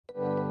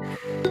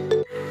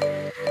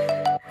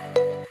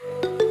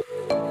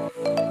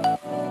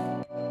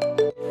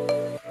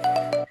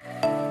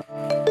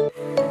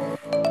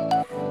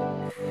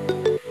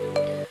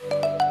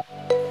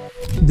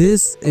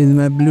This is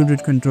my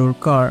Bluetooth control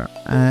car,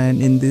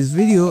 and in this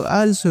video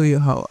I'll show you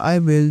how I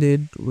built it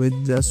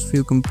with just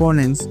few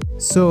components.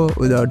 So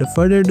without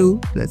further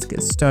ado, let's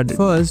get started.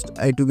 First,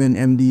 I took an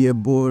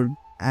MDF board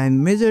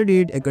and measured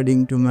it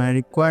according to my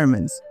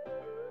requirements.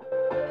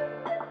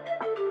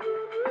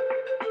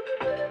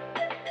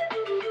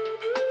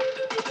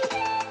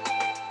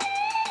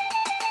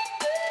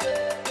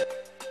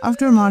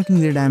 After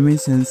marking the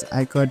dimensions,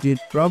 I cut it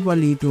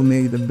properly to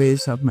make the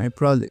base of my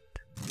project.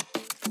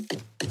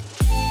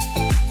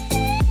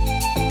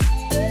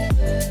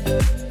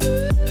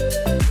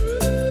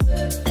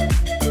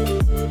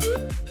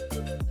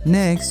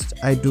 Next,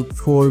 I took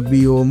 4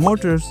 BO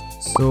motors,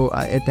 so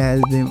I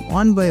attached them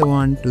one by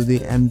one to the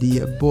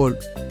MDF board.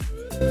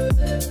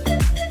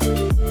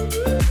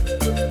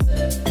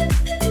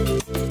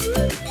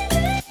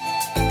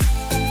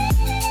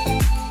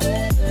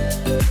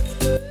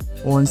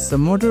 Once the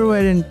motor were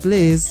in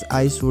place,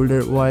 I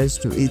soldered wires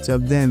to each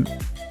of them.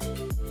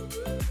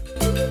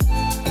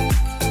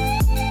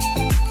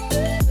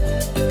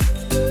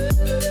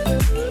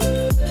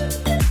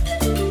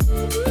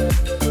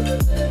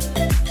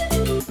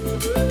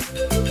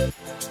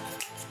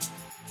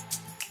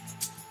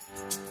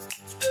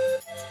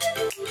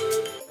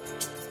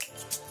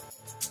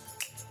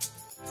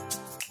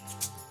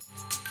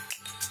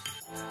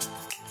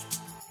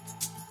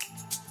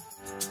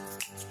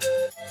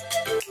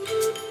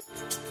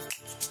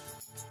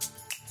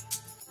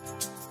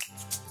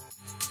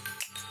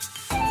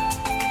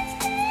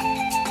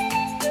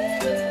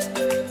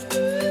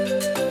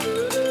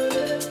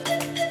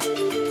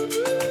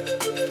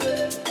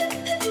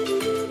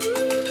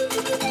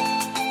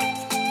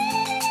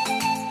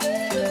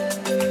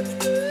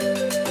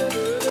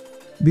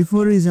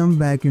 Before we jump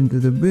back into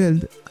the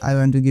build, I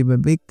want to give a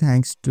big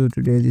thanks to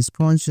today's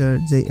sponsor,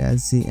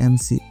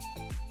 JLCMC.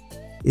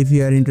 If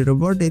you are into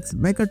robotics,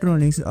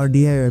 mechatronics or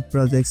DIY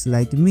projects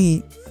like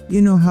me,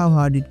 you know how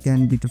hard it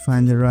can be to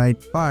find the right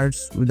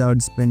parts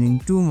without spending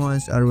too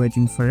much or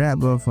waiting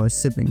forever for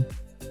shipping.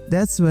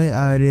 That's why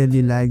I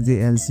really like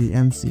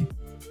JLCMC.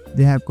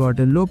 They have got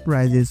a low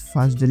prices,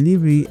 fast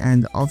delivery,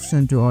 and the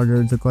option to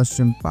order the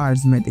custom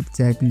parts made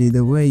exactly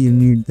the way you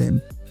need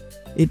them.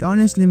 It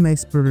honestly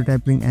makes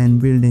prototyping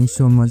and building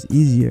so much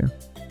easier.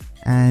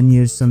 And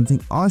here's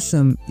something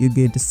awesome, you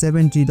get a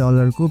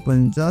 $70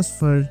 coupon just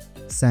for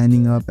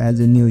signing up as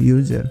a new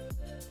user.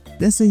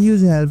 That's a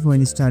huge help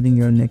when starting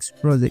your next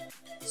project,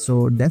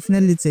 so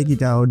definitely check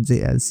it out,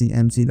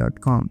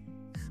 jlcmc.com.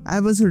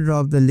 I've also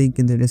dropped the link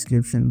in the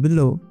description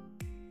below.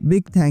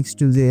 Big thanks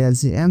to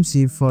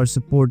JLCMC for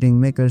supporting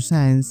maker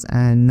science,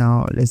 and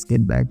now let's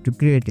get back to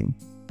creating.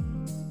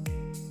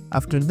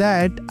 After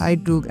that, I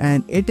took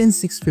an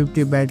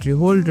 18650 battery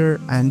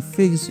holder and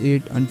fixed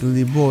it onto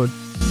the board.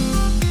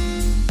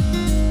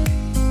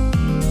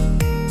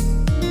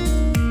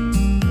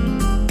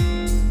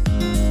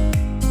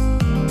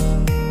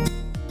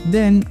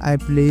 Then I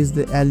placed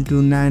the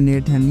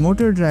L298 hand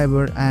motor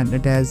driver and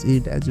attached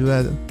it as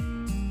well.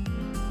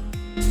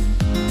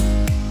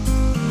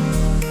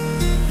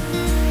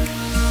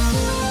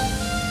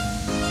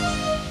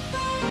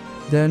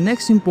 The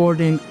next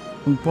important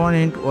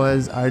component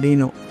was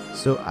Arduino,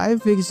 so I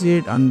fixed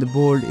it on the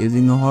board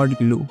using a hot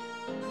glue.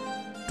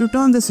 To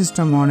turn the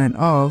system on and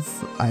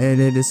off, I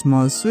added a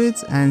small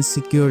switch and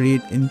secured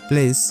it in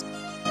place.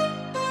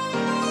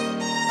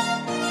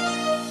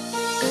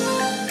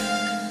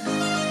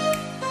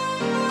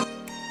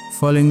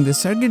 Following the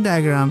circuit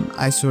diagram,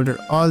 I soldered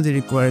all the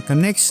required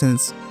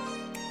connections.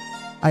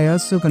 I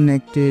also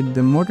connected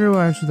the motor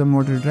wires to the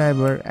motor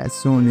driver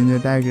as shown in the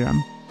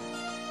diagram.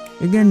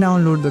 You can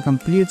download the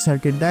complete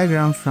circuit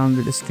diagram from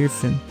the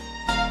description.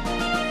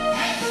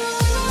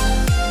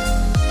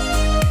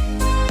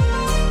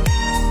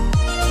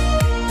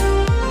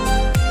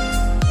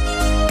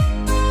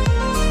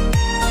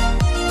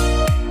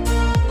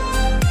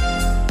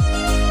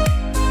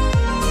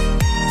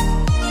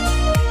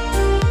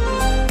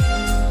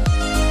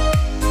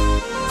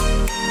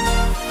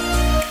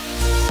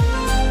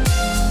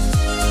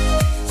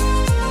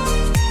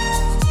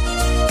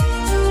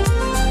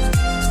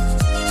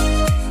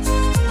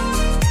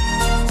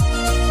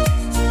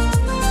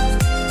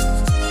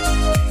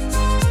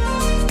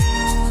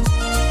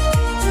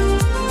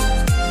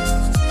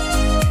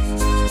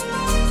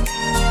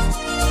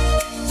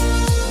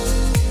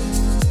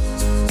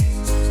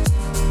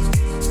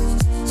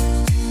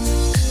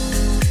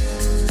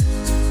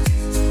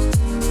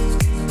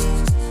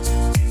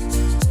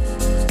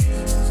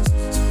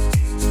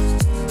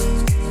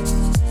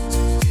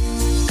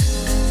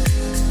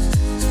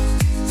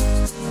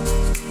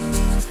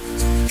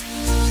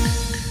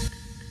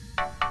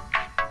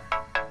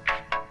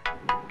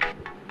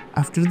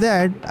 After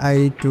that,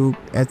 I took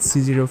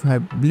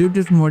HC05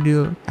 Bluetooth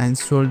module and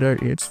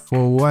soldered its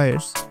 4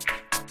 wires.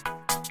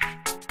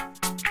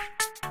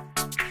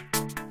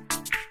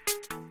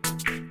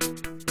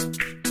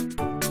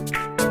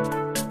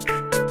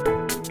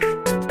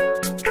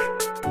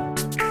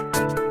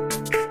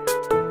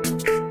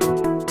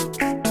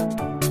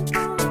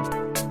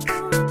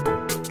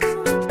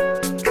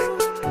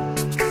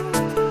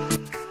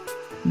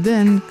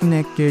 then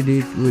connected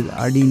it with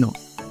Arduino.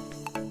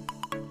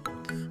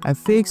 I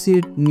fixed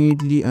it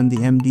neatly on the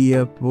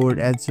MDF board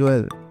as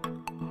well.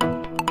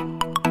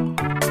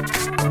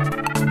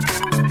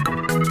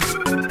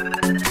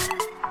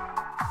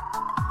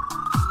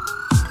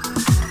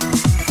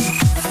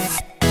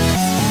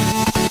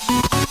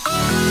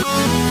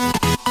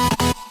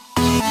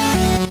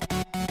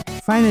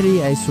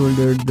 Finally, I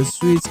soldered the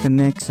switch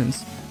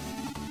connections.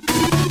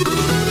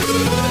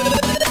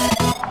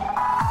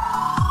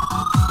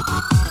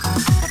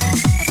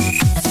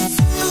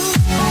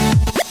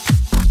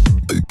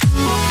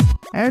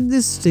 At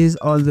this stage,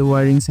 all the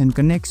wirings and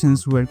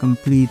connections were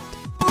complete.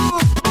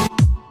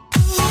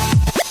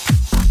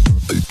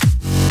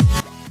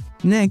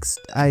 Next,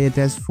 I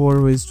attached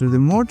 4 wheels to the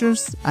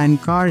motors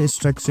and car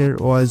structure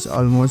was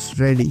almost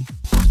ready.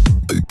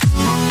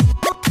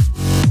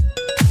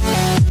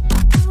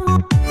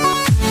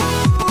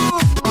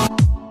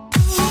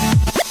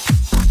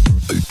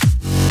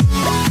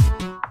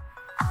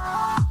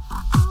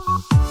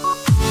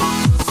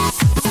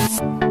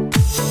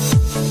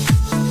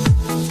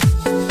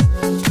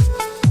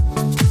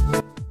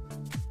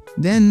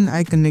 Then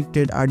I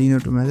connected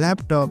Arduino to my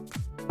laptop.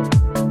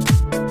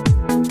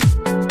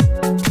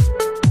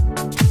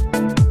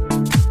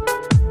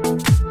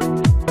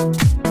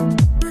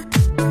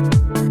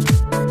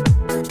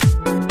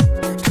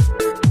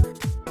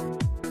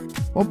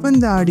 Open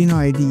the Arduino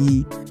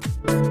IDE.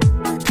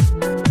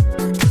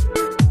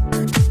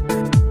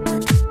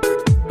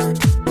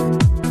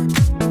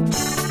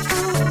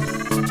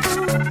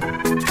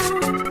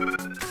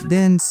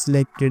 Then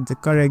selected the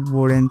correct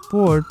board and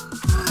port.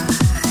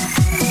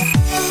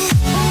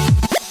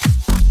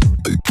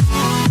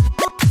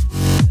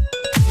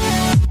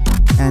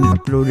 And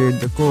uploaded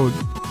the code.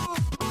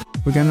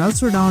 We can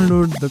also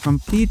download the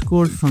complete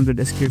code from the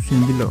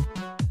description below.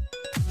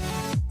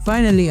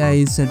 Finally, I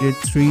inserted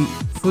 3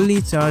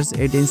 fully charged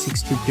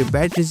 18650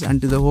 batteries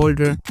onto the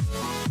holder,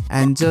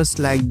 and just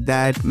like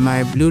that,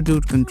 my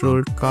Bluetooth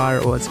controlled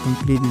car was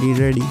completely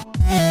ready.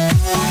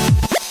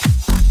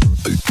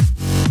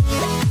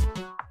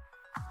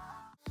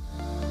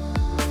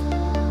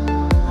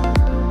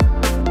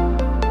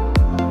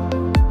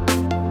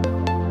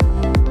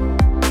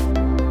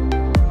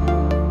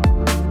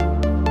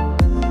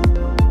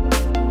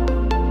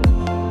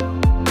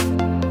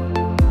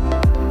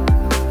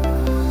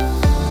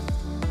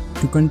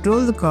 To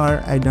control the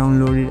car, I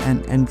downloaded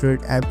an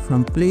Android app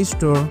from Play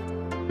Store.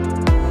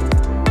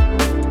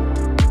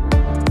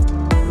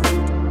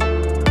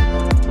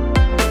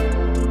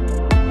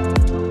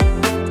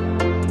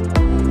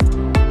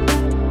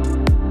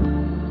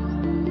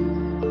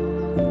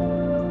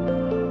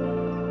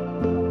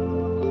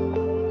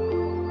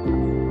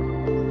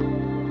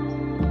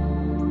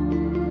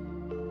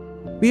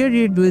 Paired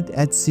it with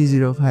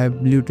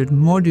HC05 Bluetooth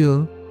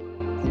module.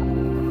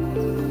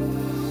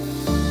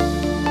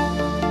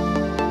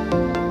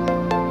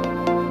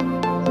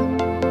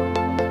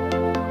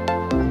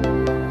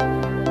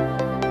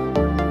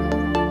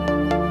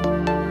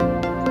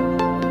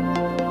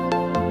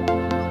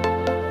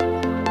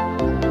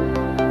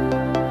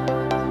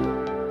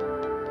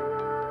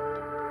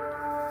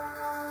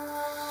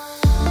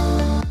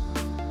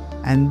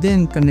 And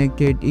then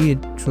connected it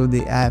through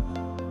the app.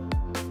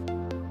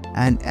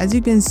 And as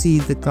you can see,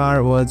 the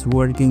car was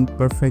working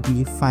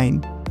perfectly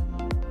fine.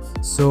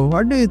 So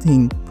what do you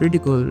think? Pretty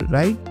cool,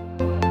 right?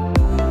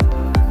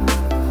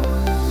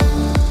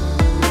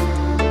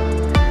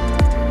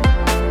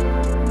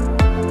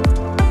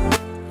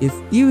 If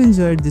you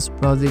enjoyed this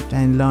project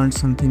and learned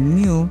something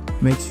new,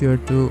 make sure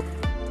to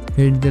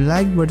hit the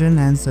like button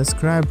and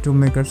subscribe to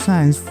Maker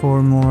Science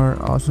for more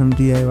awesome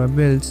DIY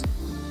builds.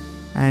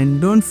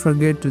 And don't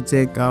forget to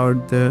check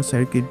out the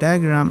circuit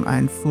diagram,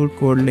 and full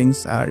code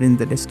links are in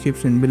the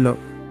description below.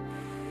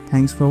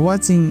 Thanks for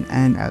watching,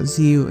 and I'll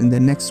see you in the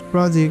next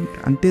project.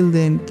 Until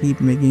then, keep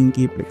making,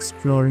 keep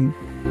exploring.